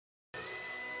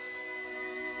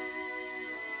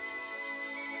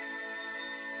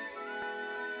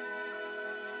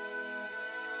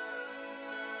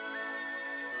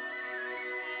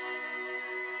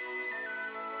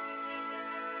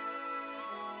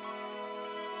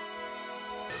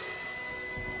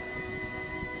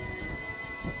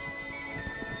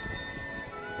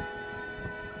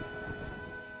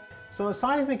So a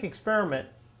seismic experiment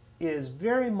is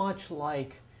very much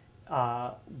like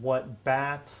what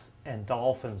bats and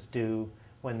dolphins do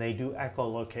when they do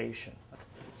echolocation.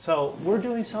 So we're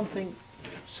doing something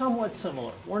somewhat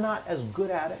similar. We're not as good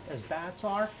at it as bats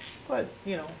are, but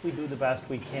you know, we do the best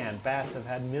we can. Bats have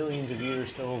had millions of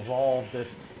years to evolve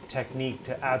this technique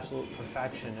to absolute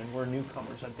perfection, and we're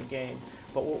newcomers at the game.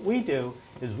 But what we do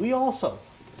is we also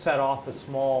set off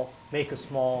make a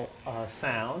small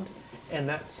sound, and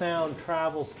that sound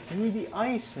travels through the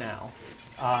ice now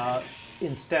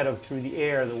instead of through the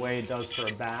air the way it does for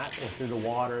a bat, or through the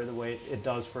water the way it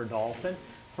does for a dolphin.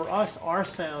 For us, our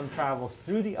sound travels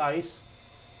through the ice,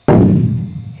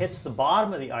 hits the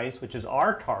bottom of the ice, which is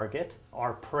our target,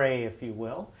 our prey, if you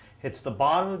will, hits the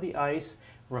bottom of the ice.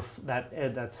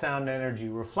 That sound energy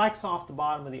reflects off the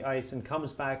bottom of the ice and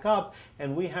comes back up,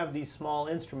 and we have these small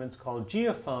instruments called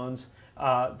geophones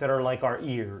that are like our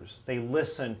ears. They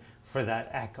listen for that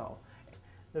echo.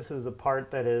 This is a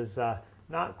part that is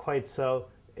not quite so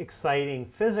exciting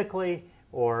physically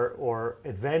or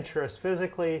adventurous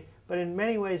physically, but in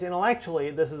many ways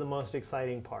intellectually this is the most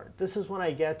exciting part. This is when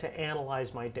I get to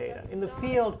analyze my data. In the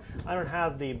field, I don't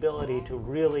have the ability to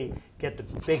really get the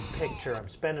big picture. I'm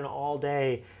spending all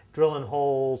day drilling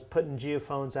holes, putting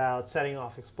geophones out, setting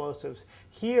off explosives.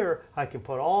 Here I can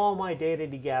put all my data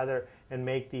together and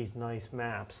make these nice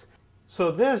maps.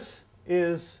 So this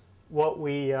is what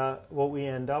we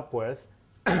end up with,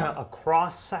 a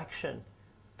cross section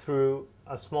through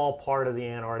a small part of the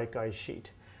Antarctic ice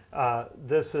sheet.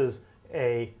 This is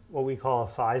what we call a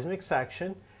seismic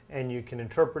section, and you can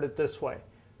interpret it this way.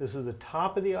 This is the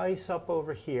top of the ice up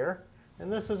over here,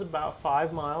 and this is about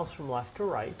 5 miles from left to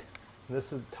right. And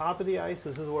this is the top of the ice.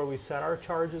 This is where we set our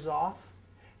charges off,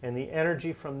 and the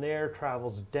energy from there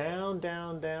travels down,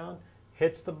 down, down,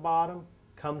 hits the bottom,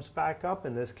 comes back up.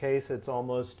 In this case, it's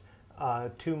almost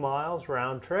 2 miles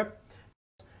round trip.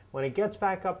 When it gets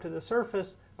back up to the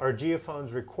surface, our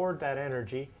geophones record that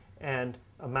energy and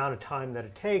amount of time that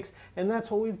it takes, and that's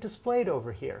what we've displayed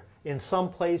over here. In some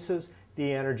places,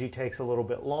 the energy takes a little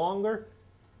bit longer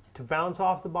to bounce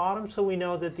off the bottom, so we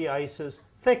know that the ice is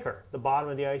thicker. The bottom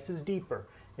of the ice is deeper.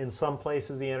 In some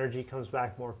places, the energy comes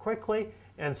back more quickly,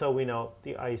 and so we know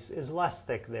the ice is less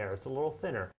thick there. It's a little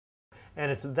thinner.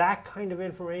 And it's that kind of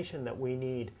information that we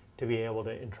need to be able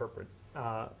to interpret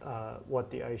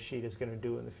what the ice sheet is going to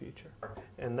do in the future.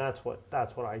 And that's what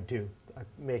I do. I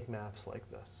make maps like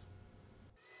this.